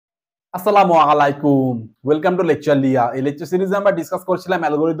আসসালামু আলাইকুম। Welcome to লেকচারলিয়া। এই লেকচার সিরিজে আমরা ডিসকাস করছিলাম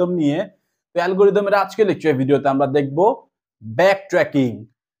অ্যালগরিদম নিয়ে। তো অ্যালগরিদমের আজকে লেকচার ভিডিওতে আমরা দেখব ব্যাক ট্র্যাকিং।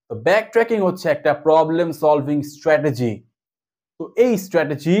 তো ব্যাক ট্র্যাকিং হচ্ছে একটা প্রবলেম সলভিং স্ট্র্যাটেজি। তো এই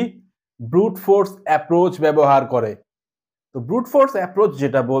স্ট্র্যাটেজি ব্রুট ফোর্স অ্যাপ্রোচ ব্যবহার করে। তো ব্রুট ফোর্স অ্যাপ্রোচ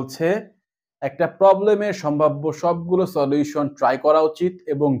যেটা বলছে একটা প্রবলেমের সম্ভাব্য সবগুলো সলিউশন ট্রাই করা উচিত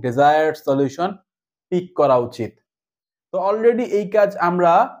এবং ডিজায়ার্ড সলিউশন পিক করা উচিত। তো অলরেডি এই কাজ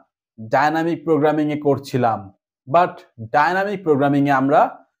আমরা ডায়নামিক প্রোগ্রামিং এ করছিলাম, বাট ডায়নামিক প্রোগ্রামিং এ আমরা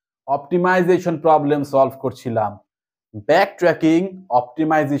অপটিমাইজেশন প্রবলেম সলভ করছিলাম। ব্যাক ট্র্যাকিং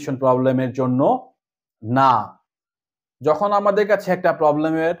অপটিমাইজেশন প্রবলেমের জন্য না। যখন আমাদের কাছে একটা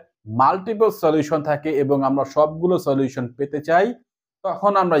প্রবলেমের মাল্টিপল সলিউশন থাকে এবং আমরা সবগুলো সলিউশন পেতে চাই,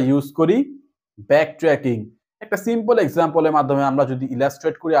 তখন আমরা ইউজ করি ব্যাক ট্র্যাকিং। একটা সিম্পল এক্সাম্পলের মাধ্যমে আমরা যদি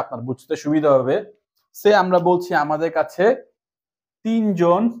ইলাস্ট্রেট করি আপনার বুঝতে সুবিধা হবে। সে আমরা বলছি আমাদের কাছে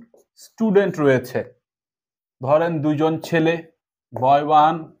তিনজন স্টুডেন্ট রয়েছে। ধরেন দুইজন ছেলে, বয়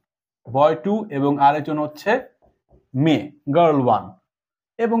 1, বয় 2 এবং আরেকজন হচ্ছে মেয়ে, গার্ল 1,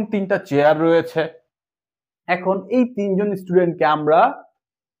 এবং তিনটা চেয়ার রয়েছে। এখন এই তিনজন স্টুডেন্টকে আমরা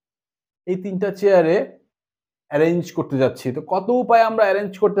এই তিনটা চেয়ারে অ্যারেঞ্জ করতে যাচ্ছি। তো কত উপায়ে আমরা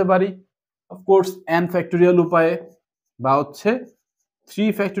অ্যারেঞ্জ করতে পারি? অফকোর্স n ফ্যাক্টোরিয়াল উপায়ে, বা হচ্ছে 3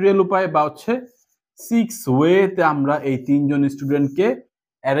 ফ্যাক্টোরিয়াল উপায়ে, বা হচ্ছে 6 ওয়েতে আমরা এই তিনজন স্টুডেন্টকে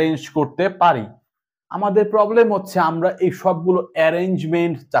অ্যারেঞ্জ করতে পারি। আমাদের প্রবলেম হচ্ছে আমরা এই সবগুলো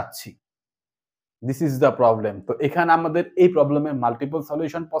অ্যারেঞ্জমেন্ট চাচ্ছি। This is the problem. তো এখানে আমাদের এই প্রবলেমের মাল্টিপল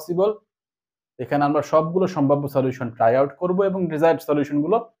সলিউশন পসিবল। এখানে আমরা সবগুলো সম্ভাব্য সলিউশন ট্রাই আউট করব এবং ডিজায়ার্ড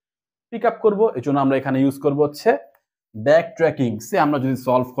সলিউশনগুলো পিক আপ করবো। এই জন্য আমরা এখানে ইউজ করবো হচ্ছে ব্যাক ট্র্যাকিং। সে আমরা যদি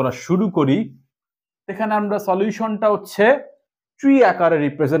সলভ করা শুরু করি, এখানে আমরা সলিউশনটা হচ্ছে ট্রি আকারে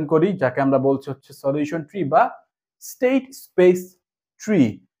রিপ্রেজেন্ট করি, যাকে আমরা বলছি হচ্ছে সলিউশন ট্রি বা স্টেট স্পেস ট্রি।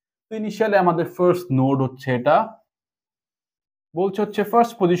 তো ইনিশিয়ালি আমাদের ফার্স্ট নোড হচ্ছে এটা, বলছে হচ্ছে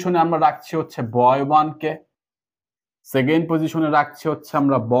ফার্স্ট পজিশনে আমরা রাখছি হচ্ছে বয় 1 কে, সেকেন্ড পজিশনে রাখছি হচ্ছে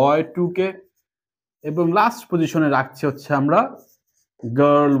আমরা বয় 2 কে, এবং লাস্ট পজিশনে রাখছি হচ্ছে আমরা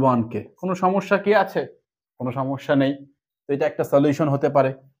গার্ল 1 কে। কোনো সমস্যা কি আছে? কোনো সমস্যা নেই। তো এটা একটা সলিউশন হতে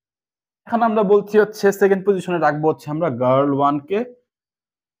পারে। এখন আমরা বলছি হচ্ছে সেকেন্ড পজিশনে রাখবো হচ্ছে আমরা গার্ল 1 কে,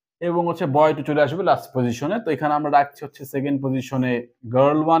 এবং হচ্ছে বয় 2 চলে আসবে লাস্ট পজিশনে। তো এখানে আমরা রাখছি হচ্ছে সেকেন্ড পজিশনে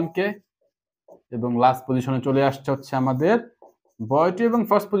গার্ল 1 কে, এবং লাস্ট পজিশনে চলে আসছে হচ্ছে আমাদের বয় 2, এবং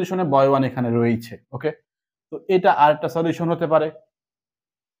ফার্স্ট পজিশনে বয় 1 এখানে রয়েছে। ওকে, তো এটা আরেকটা সলিউশন হতে পারে।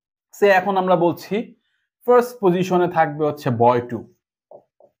 সে এখন আমরা বলছি ফার্স্ট পজিশনে থাকবে হচ্ছে বয় 2,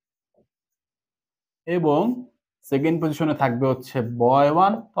 এবং সেকেন্ড পজিশনে থাকবে হচ্ছে বয়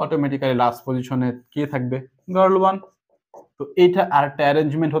 1, অটোমেটিক্যালি লাস্ট পজিশনে কে থাকবে? গার্ল 1। তো এটা আরেকটা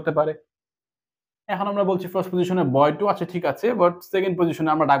অ্যারেঞ্জমেন্ট হতে পারে। এখন আমরা বলছি ফার্স্ট পজিশনে বয় 2 আছে, ঠিক আছে, বাট সেকেন্ড পজিশনে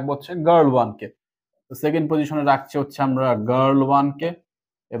আমরা রাখবো হচ্ছে গার্ল 1 কে। তো সেকেন্ড পজিশনে রাখছি হচ্ছে আমরা গার্ল 1 কে,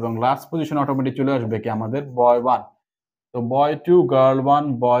 এবং লাস্ট পজিশনে অটোমেটিক চলে আসবে কি আমাদের বয় 1। তো বয় 2, গার্ল 1,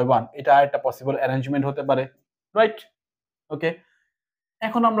 বয় 1, এটা আরেকটা পসিবল অ্যারেঞ্জমেন্ট হতে পারে, রাইট? ওকে,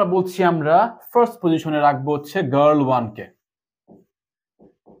 এখন আমরা বলছি আমরা ফার্স্ট পজিশনে রাখবো হচ্ছে গার্ল 1 কে।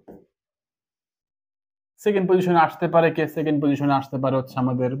 সেকেন্ড পজিশনে আসতে পারে কে? সেকেন্ড পজিশনে আসতে পারে হচ্ছে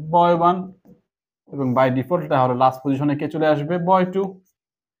আমাদের বয় 1, এবং বাই ডিফল্ট তাহলে লাস্ট পজিশনে কে চলে আসবে? বয় 2।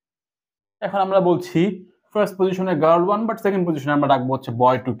 এখন আমরা বলছি ফার্স্ট পজিশনে গার্ল 1, বাট সেকেন্ড পজিশনে আমরা রাখবো হচ্ছে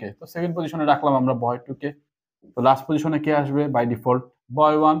বয় 2 কে। তো সেকেন্ড পজিশনে রাখলাম আমরা বয় 2 কে। তো লাস্ট পজিশনে কে আসবে? বাই ডিফল্ট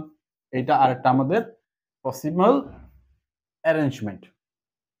বয় 1। এটা আরেকটা আমাদের পসিবল অ্যারেঞ্জমেন্ট,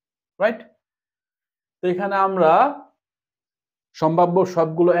 রাইট? তো এখানে আমরা সম্ভাব্য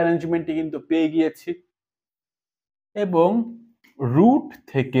সবগুলো অ্যারেঞ্জমেন্টই কিন্তু পেয়ে গিয়েছি, এবং রুট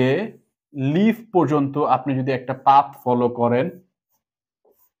থেকে লিফ পর্যন্ত আপনি যদি একটা পাথ ফলো করেন,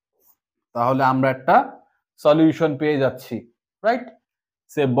 তাহলে আমরা একটা সলিউশন পেয়ে যাচ্ছি, রাইট?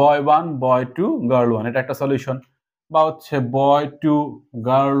 সে বয় 1, বয় 2, গার্ল 1, এটা একটা সলিউশন। বা হচ্ছে বয় 2,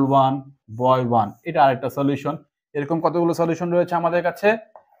 গার্ল 1, বয় 1, এটা আরেকটা সলিউশন। এরকম কতগুলো সলিউশন রয়েছে আমাদের কাছে?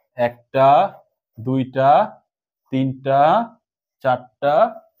 একটা, দুইটা, তিনটা, চারটা,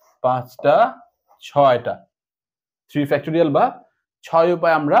 পাঁচটা, ছয়টা। 3 ফ্যাক্টোরিয়াল বা 6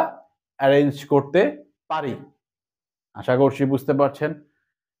 উপায় আমরা অ্যারেঞ্জ করতে পারি। আশা করছি বুঝতে পারছেন।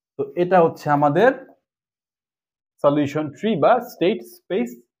 তো এটা হচ্ছে আমাদের সলিউশন ট্রি বা state space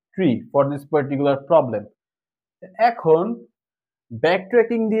tree for this particular problem. এখন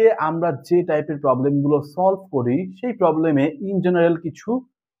ব্যাকট্র্যাকিং দিয়ে আমরা যে টাইপের প্রবলেমগুলো সলভ করি, সেই প্রবলেমে ইন জেনারেল কিছু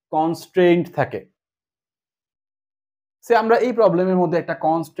কনস্ট্রেইন্ট থাকে। সে আমরা এই প্রবলেমের মধ্যে একটা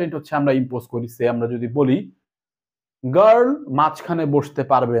কনস্ট্রেন্ট হচ্ছে আমরা ইম্পোজ করি। সে আমরা যদি বলি গার্ল মাঝখানে বসতে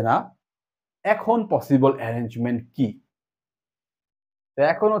পারবে না, এখন পসিবল অ্যারেঞ্জমেন্ট কি?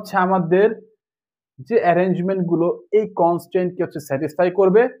 এখন হচ্ছে আমাদের যে অ্যারেঞ্জমেন্ট গুলো এই কনস্ট্যান্টকে হচ্ছে স্যাটিসফাই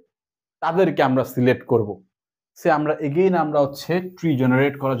করবে তাদেরকে আমরা সিলেক্ট করব। সে আমরা এগেইন আমরা হচ্ছে ট্রি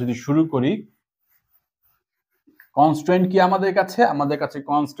জেনারেট করা যদি শুরু করি, কনস্ট্যান্ট কি আমাদের কাছে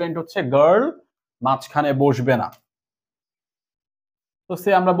কনস্ট্যান্ট হচ্ছে গার্ল মাঝখানে বসবে না। তো সে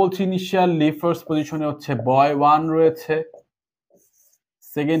আমরা বলছি ইনিশিয়ালি ফার্স্ট পজিশনে হচ্ছে বয় 1 রয়েছে,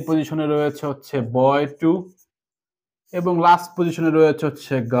 সেকেন্ড পজিশনে রয়েছে হচ্ছে বয় 2 এবং লাস্ট পজিশনে রয়েছে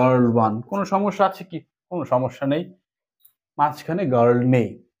হচ্ছে গার্ল 1। কোনো সমস্যা আছে কি? কোনো সমস্যা নেই, মাঝখানে গার্ল নেই,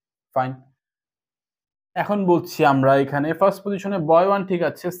 ফাইন। এখন বলছি আমরা এখানে ফার্স্ট পজিশনে বয় 1 ঠিক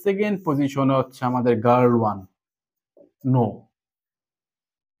আছে, সেকেন্ড পজিশনে হচ্ছে আমাদের গার্ল 1, নো।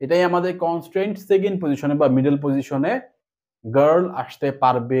 এটাই আমাদের কনস্ট্রেন্ট, সেকেন্ড পজিশনে বা মিডল পজিশনে গার্ল আসতে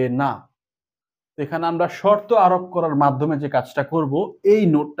পারবে না। এখানে আমরা শর্ত আরোপ করার মাধ্যমে যে কাজটা করব, এই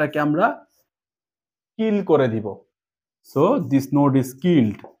নোডটাকে আমরা কিল করে দিব। So this node is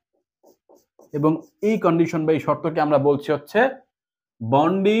killed. এবং এই কন্ডিশন বা এই শর্তকে আমরা বলছি হচ্ছে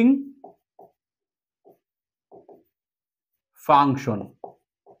bonding function,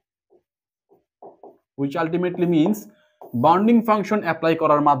 which ultimately means bonding function apply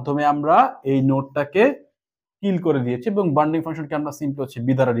করার মাধ্যমে আমরা এই নোডটাকে কিল করে দিয়েছি। এবং বন্ডিং ফাংশনকে আমরা সিম্পল হচ্ছে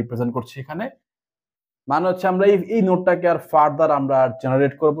বি দ্বারা রিপ্রেজেন্ট করছি এখানে। মানে হচ্ছে আমরা এই নোডটাকে আর ফার্দার আমরা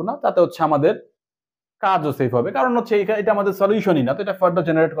জেনারেট করব না, তাতে হচ্ছে আমাদের কাজও সেভ হবে। কারণ হচ্ছে এটা আমাদের সলিউশনই না, তো এটা ফার্দার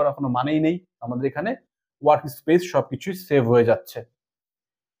জেনারেট করার কোনো মানেই নেই। আমাদের এখানে ওয়ার্ক স্পেস সবকিছুই সেভ হয়ে যাচ্ছে।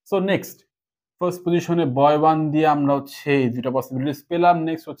 সো নেক্সট, ফার্স্ট পজিশনে বয় 1 দিয়ে আমরা হচ্ছে এই দুটো পসিবিলিটিস পেলাম।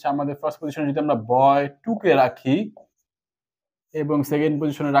 নেক্সট হচ্ছে আমাদের ফার্স্ট পজিশনে যদি আমরা বয় 2 কে রাখি এবং সেকেন্ড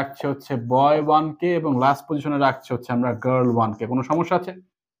পজিশনে রাখছি হচ্ছে বয় 1 কে এবং লাস্ট পজিশনে রাখছি হচ্ছে আমরা গার্ল 1 কে, কোনো সমস্যা আছে?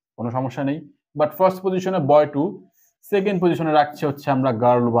 কোনো সমস্যা নেই। বাট ফার্স্ট পজিশনে বয় 2, সেকেন্ড পজিশনে রাখছি হচ্ছে আমরা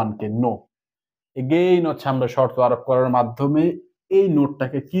গার্ল 1 কে, নো। এগেইন হচ্ছে আমরা শর্ত আরোপ করার মাধ্যমে এই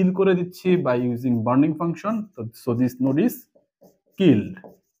নোডটাকে কিল করে দিচ্ছি by using bonding function. So this node is killed,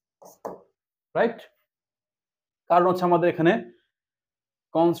 right? কারণ হচ্ছে আমাদের এখানে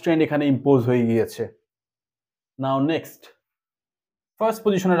কনস্ট্রেন্ট এখানে ইম্পোজ হয়ে গিয়েছে। নাও নেক্সট, ফার্স্ট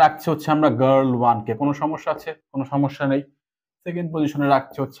পজিশনে রাখছি হচ্ছে আমরা গার্ল 1 কে, কোনো সমস্যা আছে? কোনো সমস্যা নেই। সেকেন্ড পজিশনে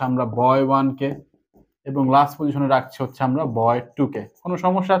রাখছি হচ্ছে আমরা বয় 1 কে এবং লাস্ট পজিশনে রাখছি হচ্ছে আমরা বয় 2 কে, কোনো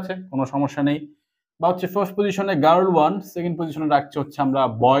সমস্যা আছে? কোনো সমস্যা নেই। বা হচ্ছে ফার্স্ট পজিশনে গার্ল 1, সেকেন্ড পজিশনে রাখছি হচ্ছে আমরা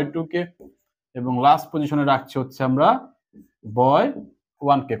বয় 2 কে এবং লাস্ট পজিশনে রাখছি হচ্ছে আমরা বয়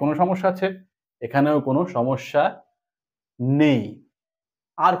 1 কে, কোনো সমস্যা আছে? এখানেও কোনো সমস্যা নেই।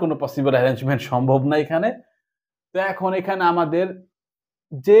 আর কোনো পসিবল অ্যারেঞ্জমেন্ট সম্ভব না এখানে। তো এখন এখানে আমাদের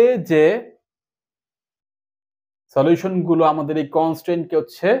যে যে সলিউশন গুলো আমাদের এই কনস্ট্যান্টকে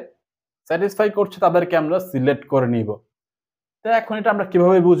হচ্ছে স্যাটিসফাই করছে তাদেরকে আমরা সিলেক্ট করে নিব। তো এখন এটা আমরা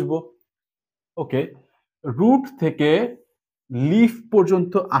কিভাবে বুঝবো? ওকে, রুট থেকে লিফ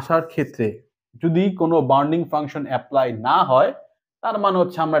পর্যন্ত আসার ক্ষেত্রে যদি কোনো বাউন্ডিং ফাংশন অ্যাপ্লাই না হয়, তার মানে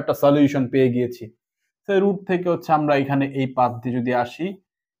হচ্ছে আমরা একটা সলিউশন পেয়ে গিয়েছি। তো রুট থেকে হচ্ছে আমরা এখানে এই পাথ দিয়ে যদি আসি,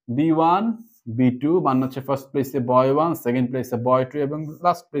 b1 b2 মানে হচ্ছে ফার্স্ট প্লেসে বয় 1, সেকেন্ড প্লেসে বয় 2 এবং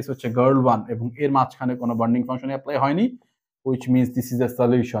লাস্ট প্লেস হচ্ছে গার্ল 1 এবং এর মাঝখানে কোনো বাউন্ডিং ফাংশন অ্যাপ্লাই হয়নি, which means this is a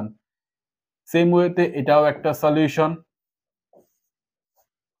solution. Same ওয়েতে এটাও একটা সলিউশন,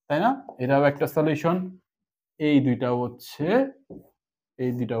 তাই না? এটাও একটা সলিউশন। এই দুইটা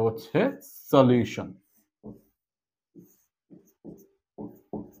হচ্ছে সলিউশন।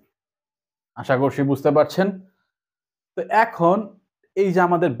 আশা করছি বুঝতে পারছেন। তো এখন এই যে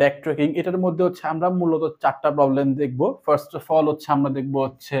আমাদের ব্যাকট্র্যাকিং, এটার মধ্যে হচ্ছে আমরা মূলত 4টা প্রবলেম দেখব। ফার্স্ট অফ অল হচ্ছে আমরা দেখব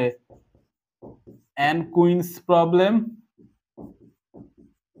হচ্ছে এন কুইন্স প্রবলেম,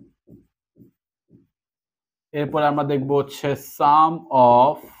 এরপর আমরা দেখব হচ্ছে সাম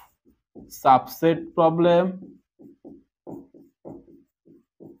অফ সাবসেট প্রবলেম,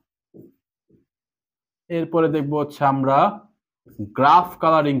 এরপরে দেখব হচ্ছে আমরা গ্রাফ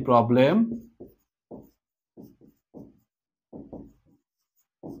কালারিং প্রবলেম,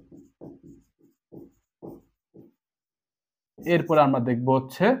 এরপর আমরা দেখব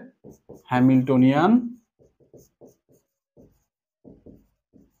হচ্ছে হ্যামিল্টনিয়ান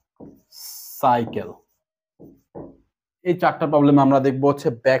সাইকেল। এই 4টা প্রবলেম আমরা দেখব হচ্ছে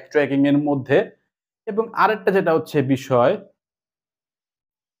ব্যাকট্র্যাকিং এর মধ্যে। এবং আরেকটা যেটা হচ্ছে বিষয়,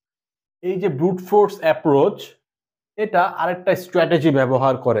 এই যে ব্রুট ফোর্স অ্যাপ্রোচ, এটা আরেকটা স্ট্র্যাটেজি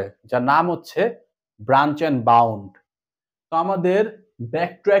ব্যবহার করে যার নাম হচ্ছে ব্রাঞ্চ এন্ড বাউন্ড। তো আমাদের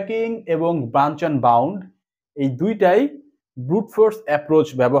ব্যাকট্র্যাকিং এবং ব্রাঞ্চ এন্ড বাউন্ড এই দুইটাই ব্রুট ফোর্স অ্যাপ্রোচ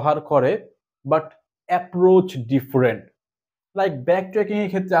ব্যবহার করে, but approach different. Like backtracking এর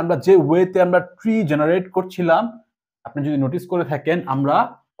ক্ষেত্রে আমরা যে ওয়েতে আমরা ট্রি জেনারেট করছিলাম, আপনি যদি নোটিস করে থাকেন, আমরা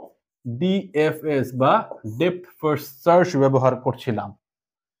ডিএফএস বা ডেপথ ফার্স্ট সার্চ ব্যবহার করছিলাম।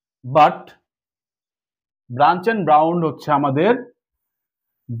 বাট ব্রাঞ্চ এন্ড বাউন্ড হচ্ছে আমাদের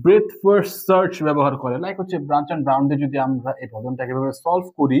ব্রেথ ফার্স্ট সার্চ ব্যবহার করে। লাইক হচ্ছে ব্রাঞ্চ এন্ড বাউন্ডে যদি আমরা এই প্রবলেমটাকে এভাবে সলভ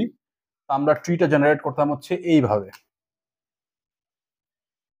করি, আমরা ট্রিটা জেনারেট করতাম হচ্ছে এইভাবে।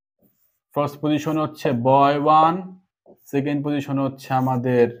 ফার্স্ট পজিশন হচ্ছে বয় 1, সেকেন্ড পজিশন হচ্ছে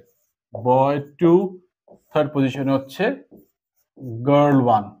আমাদের বয় 2, থার্ড পজিশন হচ্ছে গার্ল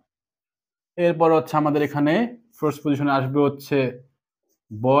 1। এরপর হচ্ছে আমাদের এখানে ফার্স্ট পজিশনে আসবে হচ্ছে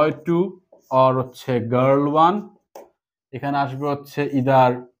বয় 2 আর হচ্ছে গার্ল 1। এখানে আসবে হচ্ছে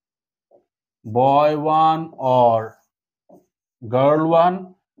ইদার বয় 1 আর গার্ল 1।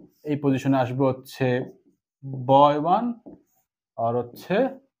 এই পজিশনে আসবে হচ্ছে বয় 1 আর হচ্ছে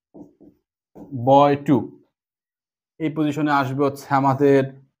বয় 2। এই পজিশনে আসবে হচ্ছে আমাদের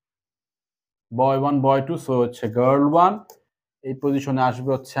বয় 1 বয় 2, সো হচ্ছে গার্ল 1। এই পজিশনে আসবে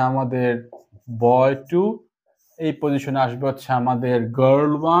হচ্ছে আমাদের বয় 2। এই পজিশনে আসবে হচ্ছে আমাদের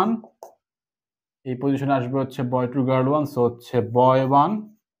গার্ল 1। এই পজিশনে আসবে হচ্ছে বয় 2 গার্ল 1, সো হচ্ছে বয় 1।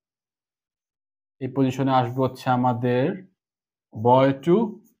 এই পজিশনে আসবে হচ্ছে আমাদের বয় 2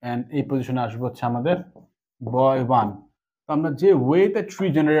 এন্ড এই পজিশনে আসবে হচ্ছে আমাদের বয় 1। তো আমরা যে ওয়েতে ট্রি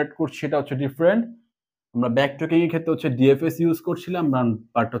জেনারেট করছি সেটা হচ্ছে ডিফারেন্ট। আমরা ব্যাকট্র্যাকিং এর ক্ষেত্রে হচ্ছে ডিএফএস ইউজ করছিলাম,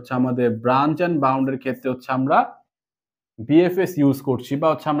 বাট হচ্ছে আমাদের ব্রাঞ্চ এন্ড বাউন্ডের ক্ষেত্রে হচ্ছে আমরা বিএফএস ইউজ করছি, বা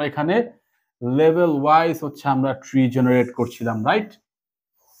হচ্ছে আমরা এখানে লেভেল ওয়াইজ হচ্ছে আমরা ট্রি জেনারেট করছিলাম, রাইট?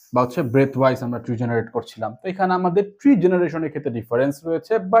 বা হচ্ছে ব্রেথ ওয়াইজ আমরা ট্রি জেনারেট করছিলাম। তো এখানে আমাদের ট্রি জেনারেশনের ক্ষেত্রে ডিফারেন্স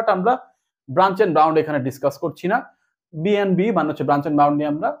রয়েছে, বাট আমরা ব্রাঞ্চ এন্ড বাউন্ড এখানে ডিসকাস করছি না। বিএনবি মানে হচ্ছে ব্রাঞ্চ এন্ড বাউন্ড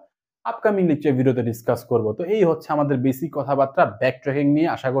নিয়ে আমরা আপকামিং লেকচার ভিডিওতে ডিসকাস করব। তো এই হচ্ছে আমাদের বেসিক কথাবার্তা ব্যাক ট্র্যাকিং নিয়ে।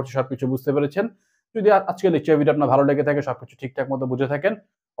 আশা করছি সবকিছু বুঝতে পেরেছেন। যদি আজকে লেকচার ভিডিও আপনার ভালো লেগে থাকে, সবকিছু ঠিকঠাক মতো বুঝে থাকেন,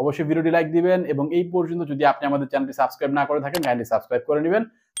 অবশ্যই ভিডিওটি লাইক দিবেন, এবং এই পর্যন্ত যদি আপনি আমাদের চ্যানেলটি সাবস্ক্রাইব না করে থাকেন কাইন্ডলি সাবস্ক্রাইব করে নেবেন।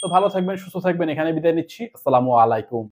 তো ভালো থাকবেন, সুস্থ থাকবেন, এখানে বিদায় নিচ্ছি। আসসালামু আলাইকুম।